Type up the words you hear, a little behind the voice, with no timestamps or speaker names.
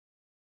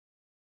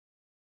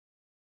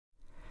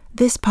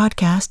This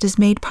podcast is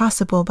made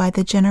possible by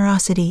the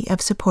generosity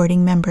of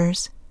supporting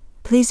members.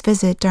 Please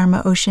visit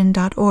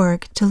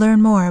dharmaocean.org to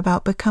learn more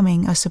about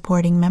becoming a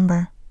supporting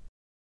member.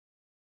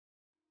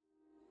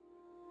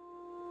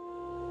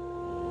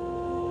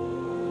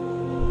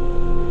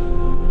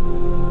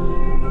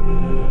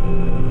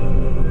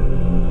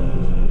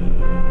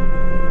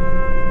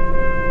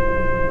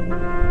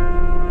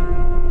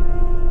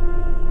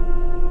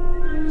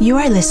 You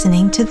are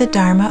listening to the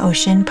Dharma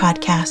Ocean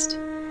podcast.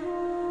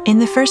 In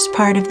the first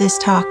part of this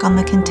talk on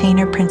the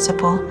container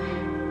principle,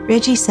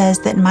 Reggie says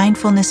that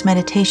mindfulness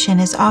meditation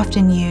is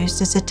often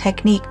used as a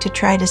technique to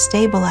try to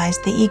stabilize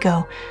the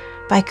ego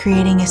by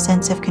creating a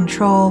sense of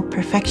control,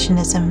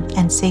 perfectionism,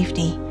 and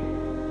safety.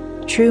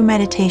 True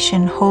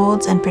meditation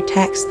holds and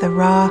protects the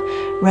raw,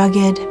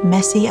 rugged,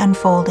 messy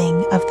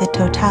unfolding of the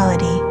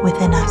totality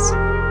within us.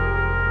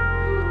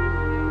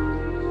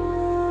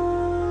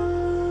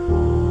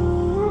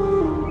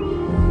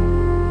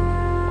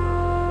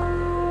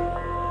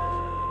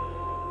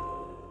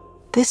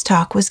 This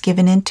talk was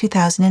given in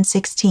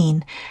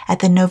 2016 at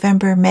the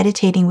November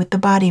Meditating with the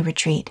Body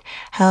retreat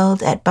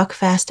held at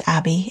Buckfast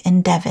Abbey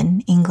in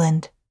Devon,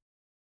 England.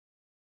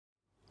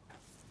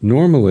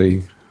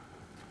 Normally,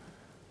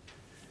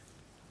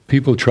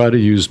 people try to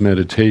use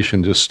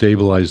meditation to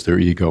stabilize their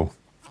ego,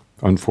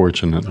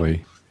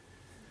 unfortunately.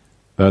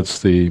 That's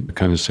the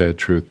kind of sad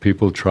truth.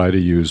 People try to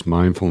use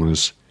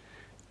mindfulness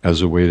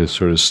as a way to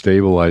sort of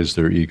stabilize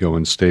their ego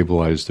and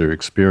stabilize their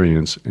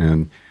experience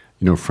and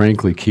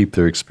frankly, keep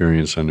their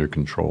experience under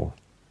control.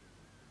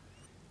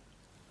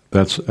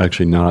 That's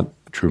actually not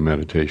true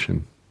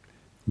meditation,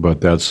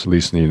 but that's, at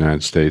least in the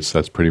United States,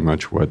 that's pretty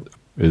much what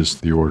is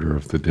the order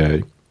of the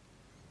day.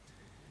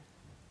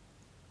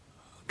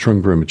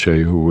 Trungpa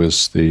Rinpoche, who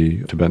was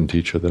the Tibetan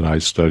teacher that I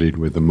studied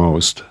with the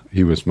most,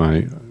 he was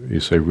my,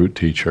 root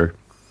teacher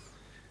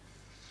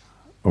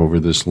over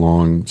this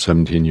long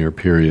 17-year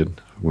period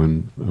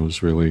when I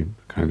was really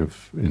kind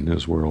of in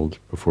his world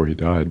before he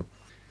died.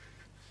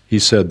 He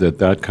said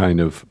that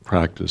kind of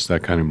practice,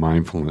 that kind of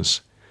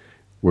mindfulness,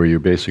 where you're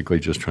basically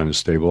just trying to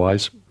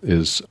stabilize,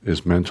 is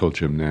mental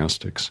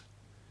gymnastics.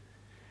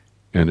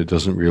 And it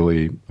doesn't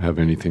really have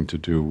anything to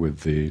do with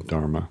the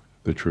Dharma,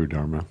 the true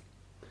Dharma.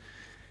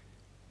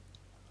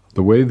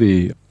 The way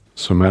the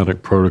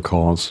somatic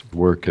protocols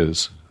work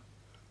is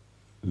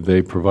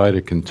they provide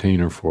a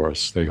container for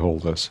us, they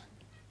hold us.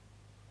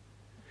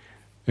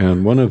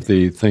 And one of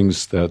the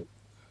things that,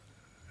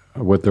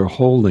 what they're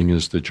holding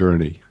is the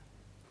journey.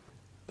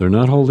 They're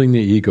not holding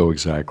the ego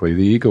exactly.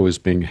 The ego is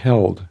being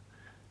held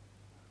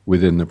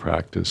within the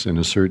practice in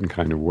a certain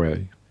kind of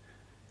way.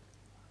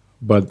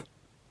 But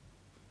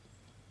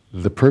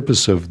the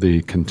purpose of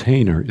the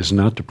container is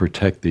not to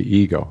protect the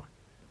ego.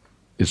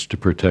 It's to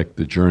protect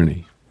the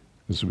journey.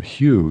 There's a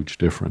huge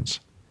difference.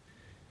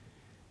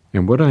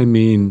 And what I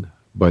mean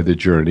by the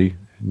journey,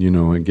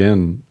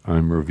 again,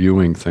 I'm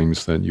reviewing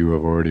things that you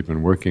have already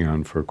been working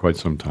on for quite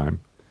some time.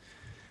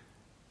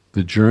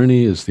 The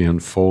journey is the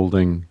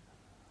unfolding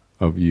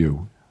of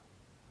you,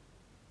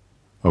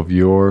 of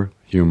your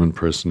human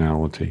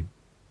personality.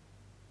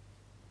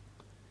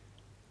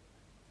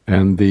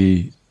 And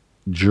the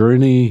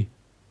journey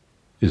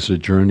is a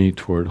journey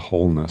toward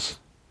wholeness.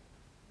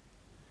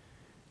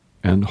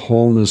 And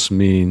wholeness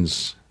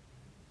means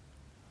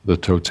the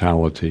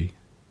totality.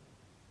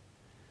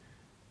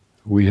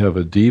 We have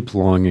a deep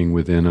longing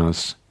within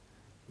us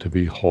to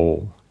be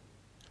whole.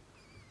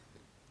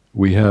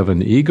 We have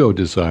an ego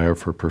desire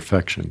for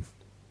perfection.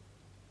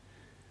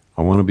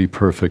 I want to be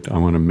perfect. I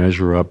want to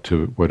measure up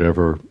to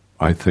whatever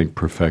I think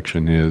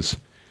perfection is.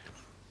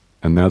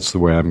 And that's the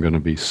way I'm going to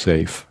be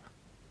safe.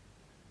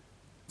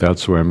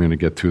 That's the way I'm going to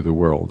get through the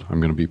world. I'm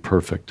going to be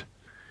perfect.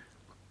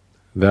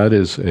 That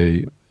is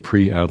a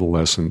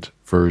pre-adolescent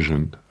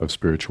version of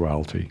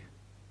spirituality.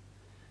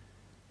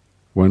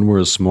 When we're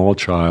a small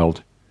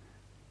child,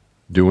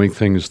 doing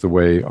things the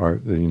way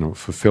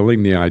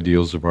fulfilling the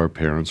ideals of our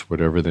parents,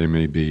 whatever they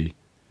may be,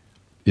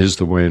 is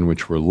the way in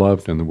which we're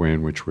loved and the way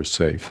in which we're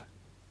safe.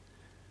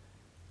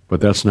 But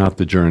that's not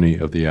the journey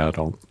of the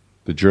adult.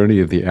 The journey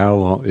of the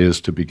adult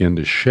is to begin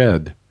to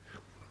shed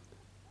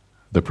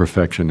the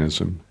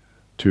perfectionism,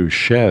 to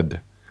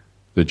shed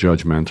the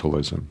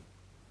judgmentalism.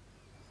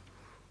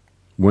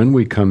 When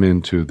we come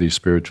into the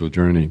spiritual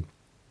journey,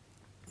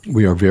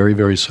 we are very,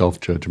 very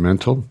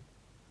self-judgmental.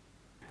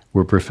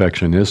 We're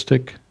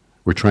perfectionistic.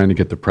 We're trying to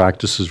get the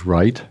practices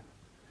right.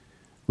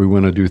 We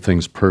want to do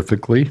things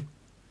perfectly.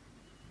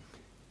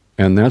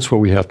 And that's what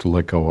we have to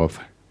let go of.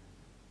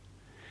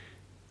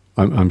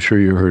 I'm sure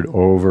you heard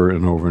over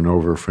and over and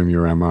over from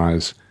your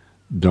MIs,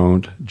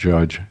 don't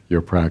judge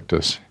your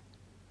practice.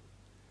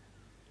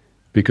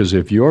 Because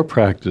if your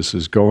practice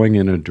is going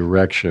in a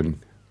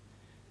direction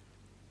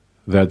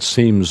that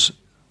seems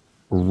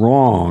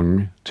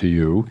wrong to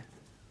you,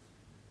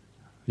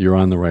 you're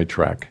on the right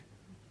track.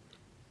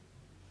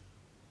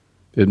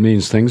 It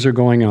means things are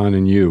going on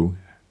in you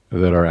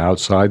that are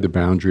outside the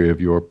boundary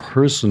of your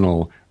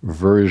personal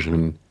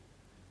version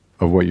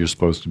of what you're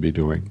supposed to be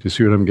doing. Do you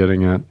see what I'm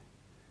getting at?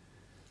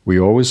 We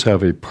always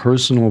have a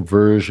personal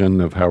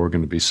version of how we're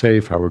going to be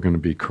safe, how we're going to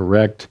be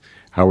correct,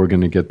 how we're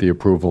going to get the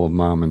approval of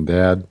mom and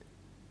dad.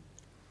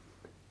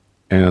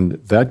 And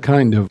that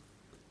kind of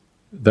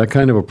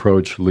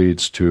approach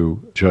leads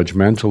to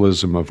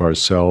judgmentalism of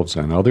ourselves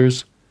and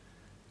others.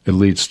 It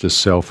leads to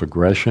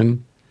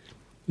self-aggression.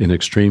 In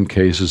extreme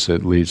cases,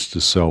 it leads to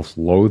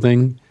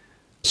self-loathing,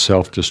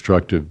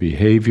 self-destructive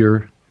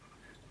behavior.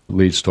 It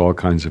leads to all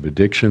kinds of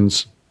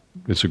addictions.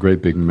 It's a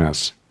great big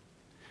mess.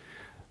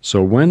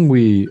 So when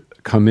we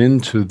come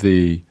into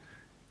this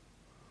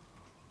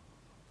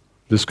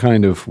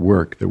kind of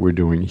work that we're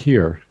doing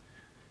here,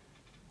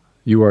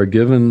 you are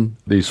given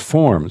these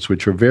forms,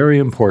 which are very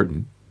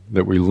important,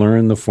 that we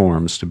learn the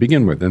forms to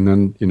begin with, and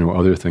then,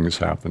 other things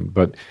happen.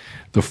 But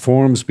the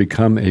forms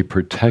become a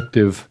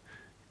protective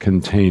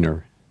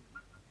container.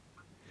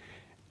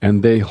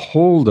 And they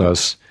hold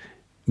us,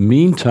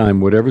 meantime,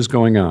 whatever's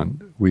going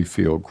on. We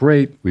feel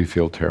great, we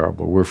feel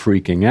terrible, we're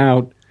freaking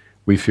out,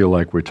 we feel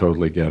like we're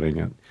totally getting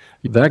it.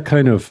 That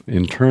kind of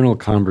internal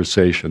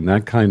conversation,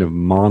 that kind of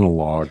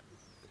monologue,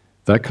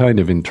 that kind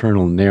of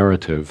internal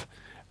narrative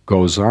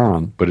goes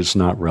on, but it's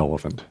not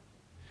relevant.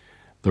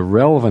 The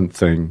relevant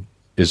thing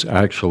is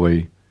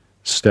actually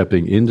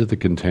stepping into the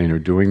container,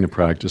 doing the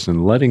practice,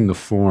 and letting the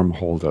form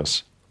hold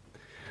us.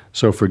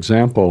 So, for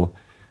example,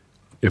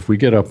 if we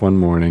get up one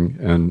morning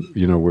and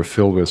we're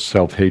filled with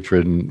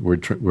self-hatred and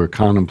we're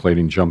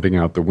contemplating jumping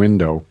out the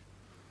window,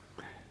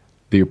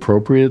 the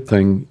appropriate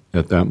thing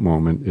at that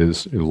moment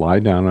is to lie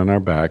down on our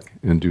back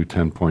and do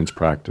 10 points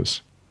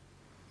practice.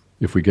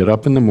 If we get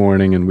up in the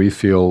morning and we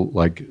feel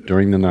like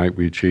during the night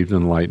we achieved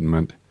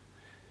enlightenment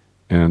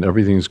and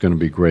everything's going to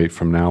be great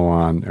from now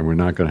on and we're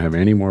not going to have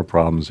any more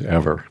problems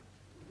ever,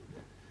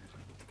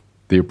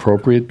 the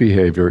appropriate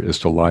behavior is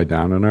to lie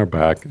down on our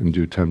back and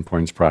do 10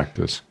 points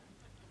practice.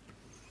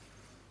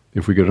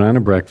 If we go down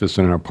to breakfast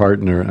and our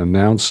partner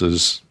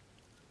announces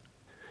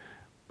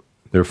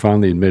they're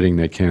finally admitting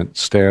they can't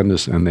stand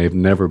us and they've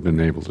never been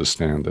able to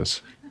stand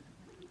us,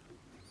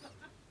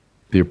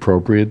 the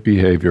appropriate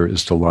behavior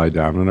is to lie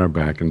down on our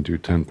back and do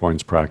 10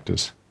 points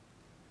practice.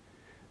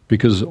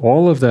 Because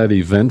all of that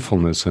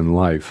eventfulness in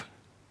life,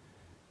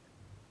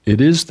 it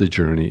is the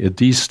journey. It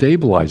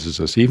destabilizes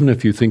us. Even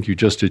if you think you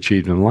just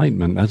achieved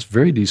enlightenment, that's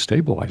very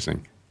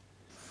destabilizing.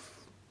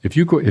 If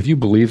you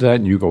believe that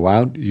and you go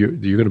out, you're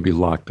going to be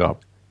locked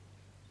up.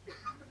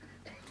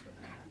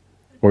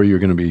 Or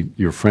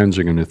your friends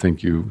are going to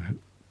think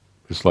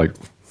it's like,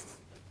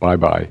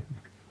 bye-bye.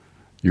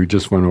 You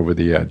just went over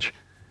the edge.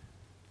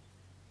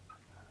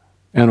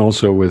 And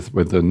also with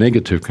the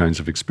negative kinds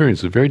of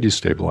experiences, very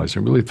destabilizing.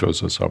 It really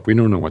throws us up. We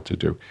don't know what to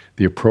do.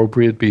 The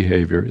appropriate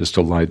behavior is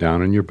to lie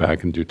down on your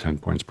back and do 10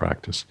 points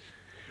practice.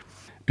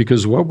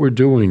 Because what we're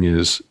doing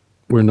is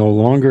we're no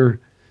longer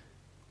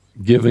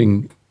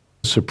giving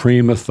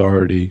supreme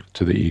authority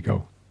to the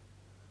ego.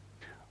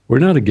 We're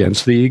not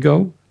against the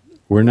ego.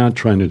 We're not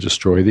trying to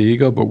destroy the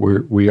ego, but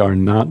we are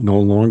no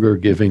longer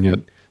giving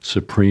it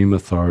supreme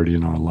authority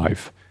in our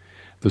life.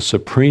 The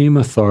supreme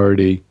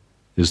authority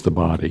is the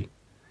body.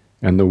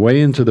 And the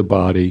way into the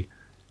body,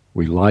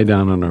 we lie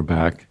down on our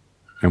back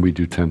and we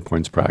do 10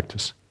 points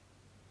practice.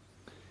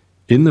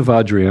 In the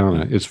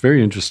Vajrayana, it's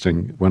very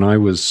interesting. When I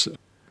was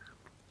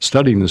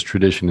studying this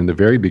tradition in the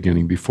very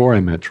beginning, before I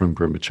met Trungpa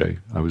Rinpoche,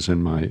 I was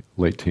in my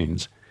late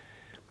teens,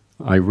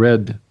 I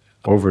read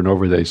over and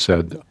over, they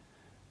said,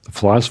 the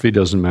philosophy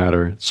doesn't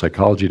matter,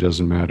 psychology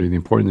doesn't matter, the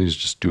important thing is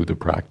just do the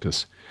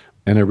practice.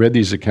 And I read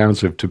these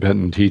accounts of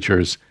Tibetan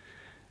teachers.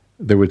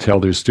 They would tell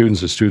their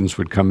students, the students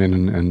would come in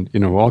and you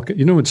know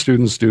what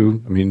students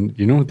do? I mean,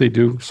 you know what they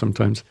do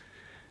sometimes?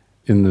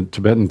 In the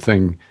Tibetan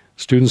thing,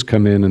 students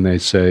come in and they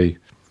say,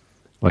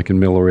 like in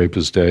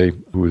Milarepa's day,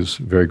 who was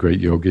a very great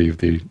yogi of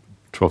the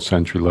 12th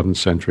century, 11th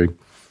century,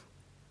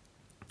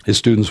 his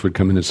students would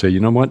come in and say, you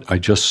know what? I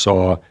just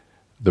saw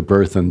the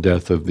birth and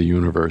death of the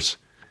universe.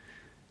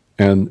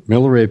 And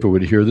Milarepa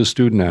would hear the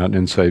student out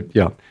and say,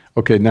 yeah,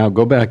 okay, now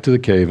go back to the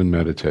cave and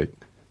meditate.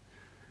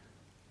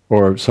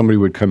 Or somebody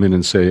would come in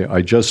and say,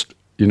 I just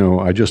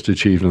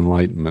achieved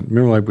enlightenment.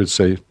 Milarepa would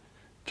say,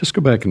 just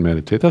go back and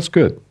meditate. That's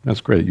good.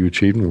 That's great. You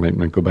achieved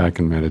enlightenment. Go back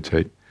and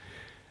meditate.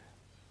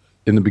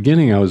 In the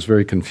beginning, I was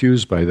very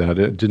confused by that.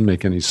 It didn't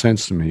make any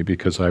sense to me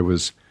because I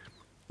was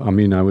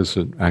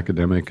an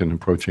academic and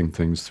approaching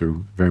things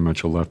through very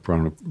much a left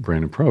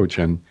brain approach.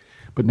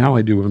 But now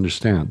I do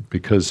understand,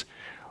 because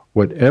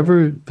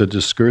whatever the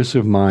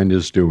discursive mind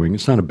is doing,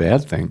 it's not a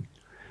bad thing,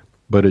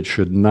 but it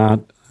should not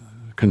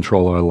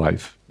control our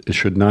life. It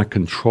should not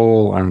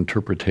control our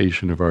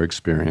interpretation of our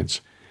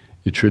experience.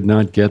 It should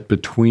not get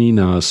between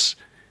us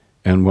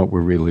and what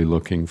we're really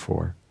looking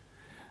for.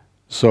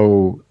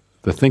 So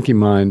the thinking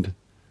mind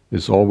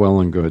is all well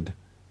and good,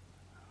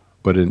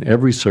 but in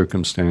every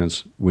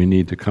circumstance, we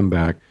need to come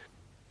back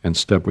and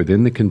step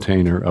within the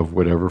container of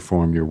whatever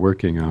form you're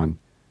working on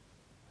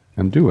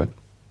and do it.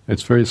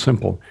 It's very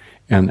simple.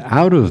 And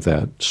out of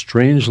that,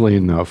 strangely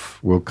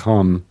enough, will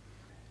come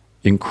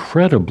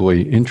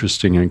incredibly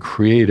interesting and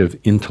creative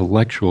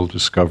intellectual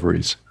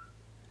discoveries.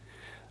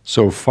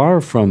 So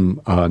far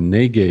from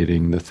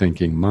negating the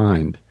thinking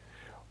mind,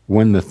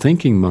 when the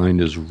thinking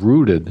mind is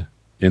rooted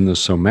in the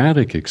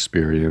somatic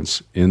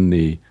experience, in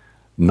the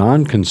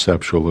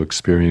non-conceptual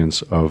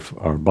experience of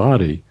our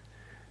body,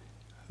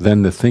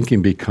 then the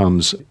thinking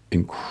becomes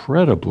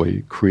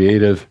incredibly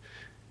creative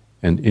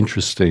and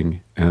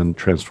interesting and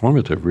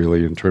transformative,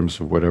 really, in terms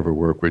of whatever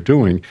work we're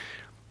doing.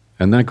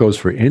 And that goes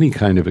for any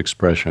kind of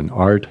expression: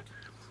 art,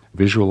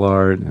 visual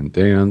art, and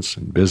dance,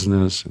 and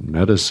business, and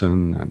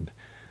medicine, and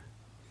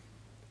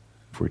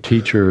if we're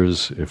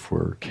teachers, if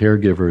we're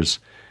caregivers.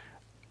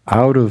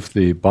 Out of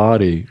the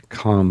body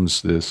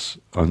comes this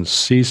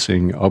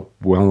unceasing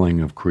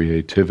upwelling of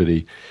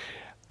creativity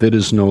that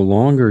is no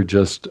longer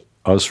just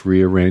us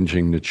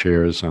rearranging the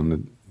chairs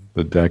on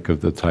the deck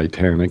of the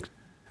Titanic.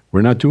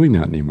 We're not doing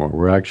that anymore.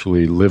 We're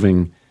actually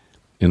living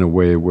in a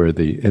way where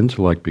the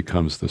intellect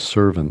becomes the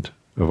servant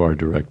of our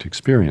direct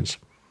experience.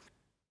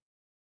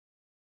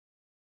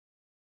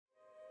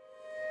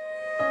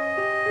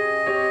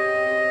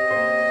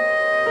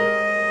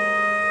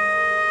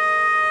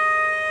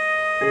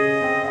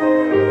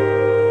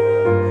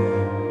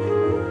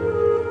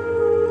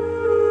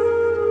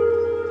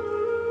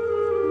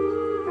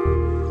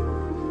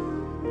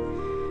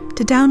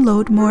 To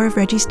download more of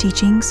Reggie's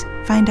teachings,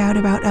 find out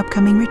about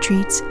upcoming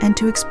retreats, and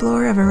to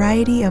explore a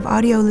variety of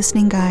audio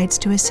listening guides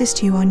to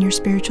assist you on your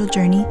spiritual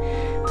journey,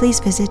 please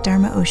visit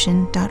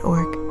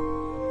dharmaocean.org.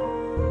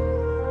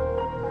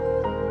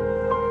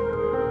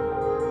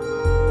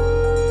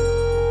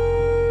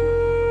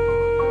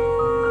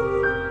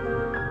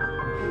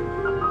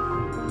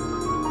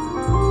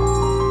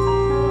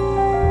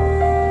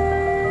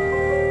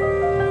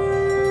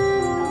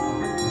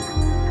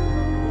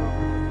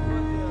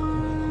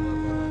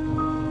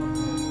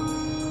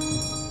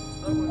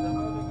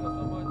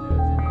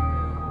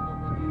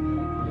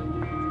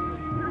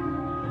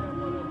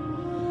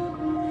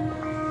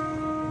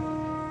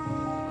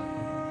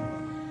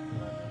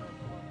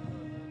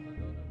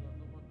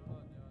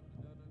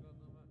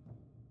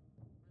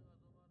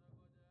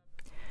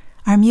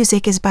 Our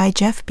music is by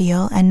Jeff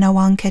Beal and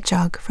Nawang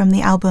Kechog from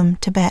the album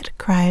Tibet,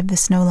 Cry of the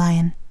Snow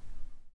Lion.